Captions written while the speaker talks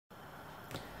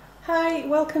Hi,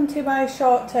 welcome to my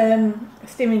short-term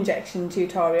stim injection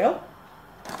tutorial.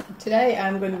 Today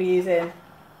I'm going to be using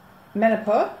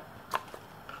Menopur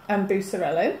and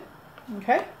Buserelin.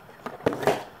 Okay.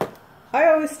 I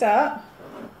always start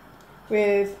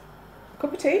with a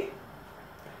cup of tea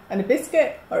and a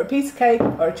biscuit or a piece of cake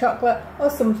or a chocolate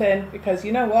or something, because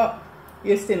you know what?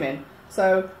 You're stimming,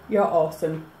 so you're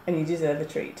awesome and you deserve a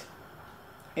treat.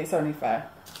 It's only fair.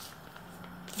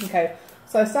 Okay.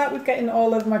 So I start with getting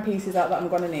all of my pieces out that I'm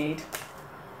going to need.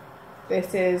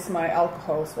 This is my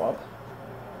alcohol swab.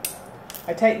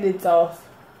 I take lids off,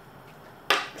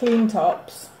 clean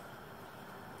tops,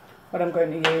 what I'm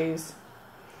going to use,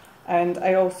 and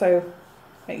I also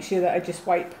make sure that I just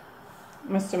wipe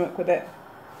my stomach with it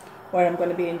where I'm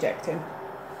going to be injecting.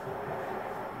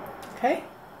 Okay.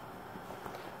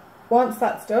 Once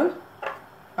that's done,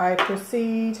 I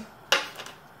proceed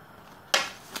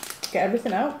to get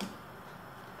everything out.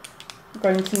 I'm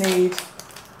going to need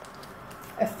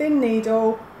a thin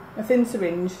needle, a thin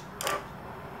syringe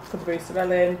for the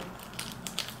Buserelin,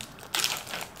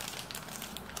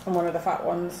 and one of the fat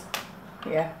ones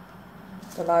here,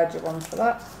 the larger ones for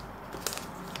that.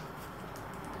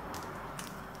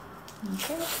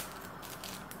 Okay.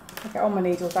 I get all my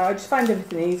needles out. I just find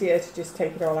everything easier to just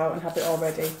take it all out and have it all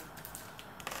ready.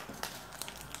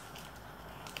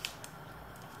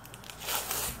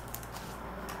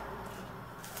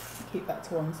 Keep that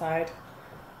to one side.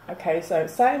 Okay, so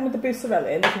starting with the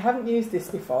Buserelin, if you haven't used this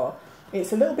before,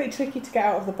 it's a little bit tricky to get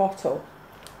out of the bottle.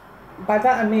 By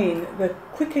that I mean, the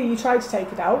quicker you try to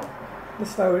take it out, the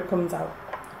slower it comes out,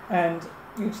 and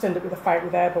you just end up with a fight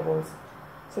with air bubbles.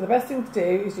 So the best thing to do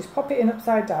is just pop it in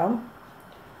upside down,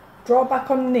 draw back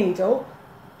on the needle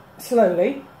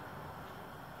slowly,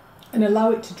 and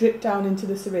allow it to drip down into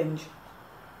the syringe.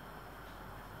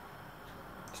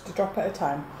 Just a drop at a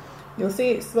time. You'll see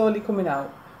it slowly coming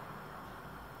out.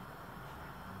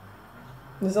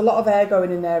 There's a lot of air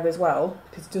going in there as well,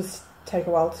 because it does take a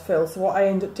while to fill. So what I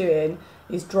end up doing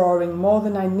is drawing more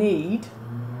than I need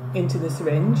into the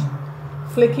syringe,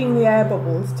 flicking the air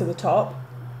bubbles to the top,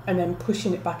 and then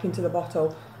pushing it back into the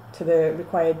bottle to the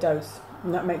required dose.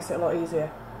 And that makes it a lot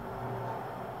easier.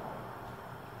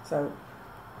 So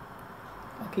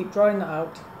I'll keep drawing that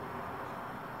out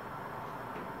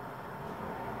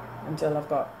until I've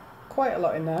got quite a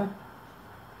lot in there,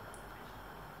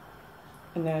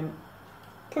 and then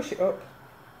push it up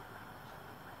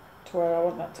to where I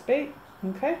want that to be.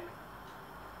 Okay,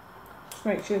 just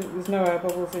make sure that there's no air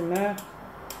bubbles in there.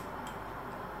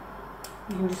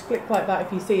 You can just flick like that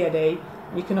if you see any.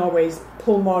 You can always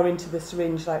pull more into the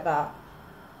syringe like that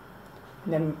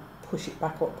and then push it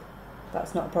back up.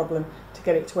 That's not a problem, to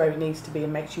get it to where it needs to be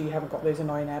and make sure you haven't got those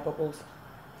annoying air bubbles.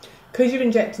 Because you're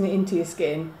injecting it into your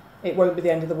skin, it won't be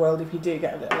the end of the world if you do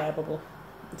get a little air bubble.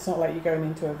 It's not like you're going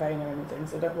into a vein or anything,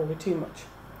 so don't worry too much.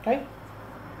 Okay?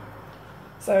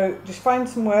 So just find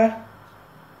somewhere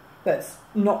that's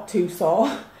not too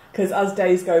sore, because as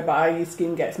days go by your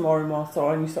skin gets more and more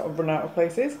sore and you sort of run out of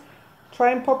places. Try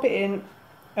and pop it in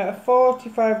at a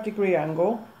 45-degree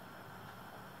angle.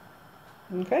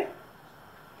 Okay?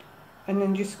 And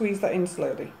then just squeeze that in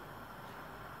slowly.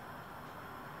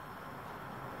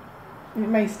 It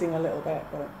may sting a little bit,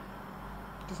 but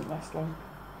doesn't last long.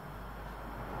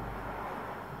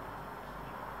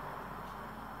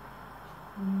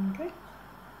 Okay.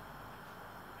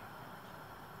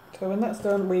 So when that's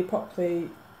done, we pop the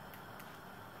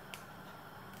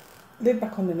lid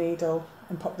back on the needle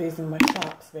and pop these in my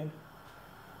sharps bin.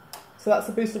 So that's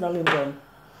the Buserelin done.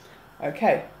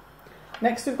 Okay.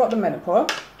 Next we've got the Menopur.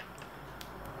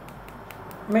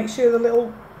 Make sure the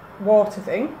little water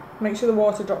thing, make sure the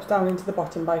water drops down into the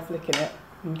bottom by flicking it.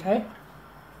 Okay.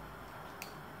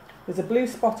 There's a blue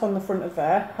spot on the front of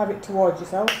there, have it towards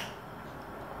yourself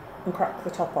and crack the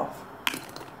top off.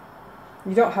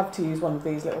 You don't have to use one of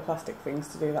these little plastic things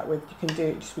to do that with, you can do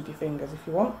it just with your fingers if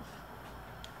you want.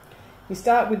 You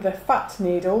start with the fat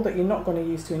needle that you're not going to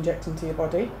use to inject into your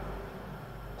body.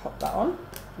 Pop that on.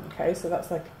 Okay, so that's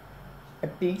like a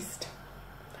beast.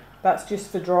 That's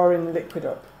just for drawing the liquid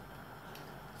up.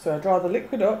 So I draw the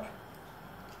liquid up,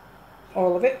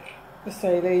 all of it, the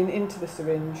saline into the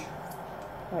syringe.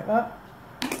 Like that,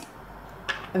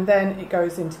 and then it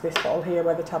goes into this bottle here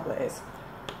where the tablet is.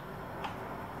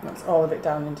 That's all of it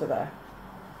down into there.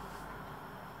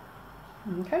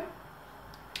 Okay,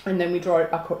 and then we draw it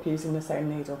back up using the same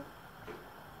needle.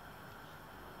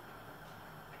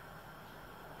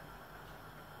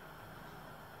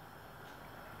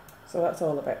 So that's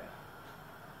all of it.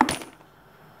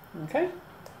 Okay.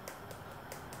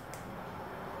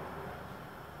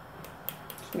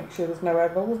 Just make sure there's no air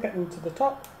bubbles getting to the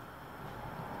top.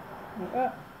 like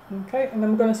that. Okay, and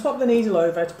then we're going to swap the needle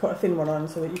over to put a thin one on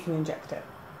so that you can inject it.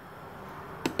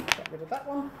 Get rid of that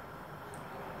one.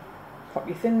 Pop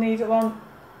your thin needle on,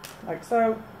 like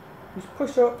so. Just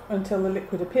push up until the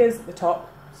liquid appears at the top,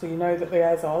 so you know that the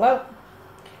air's all out.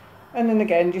 And then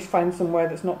again, just find somewhere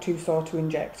that's not too sore to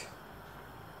inject.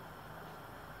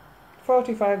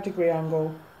 45-degree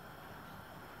angle.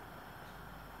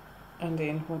 And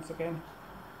in once again.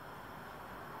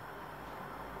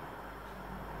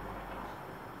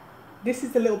 This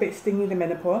is a little bit stingy, the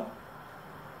Menopur.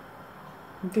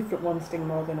 Different ones sting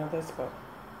more than others, but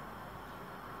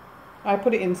I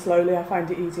put it in slowly. I find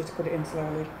it easier to put it in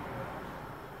slowly.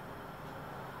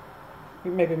 It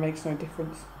maybe makes no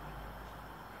difference.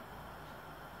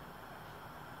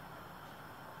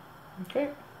 Okay.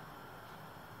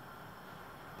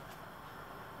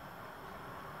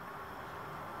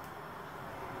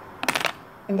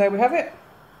 And there we have it.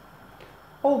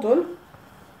 All done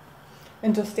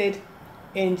and dusted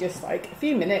in just like a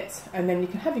few minutes, and then you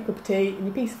can have your cup of tea and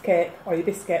your piece of cake or your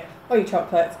biscuit or your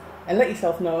chocolate and let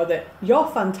yourself know that you're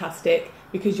fantastic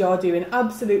because you're doing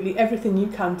absolutely everything you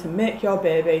can to make your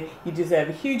baby. You deserve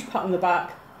a huge pat on the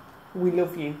back. We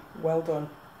love you. Well done.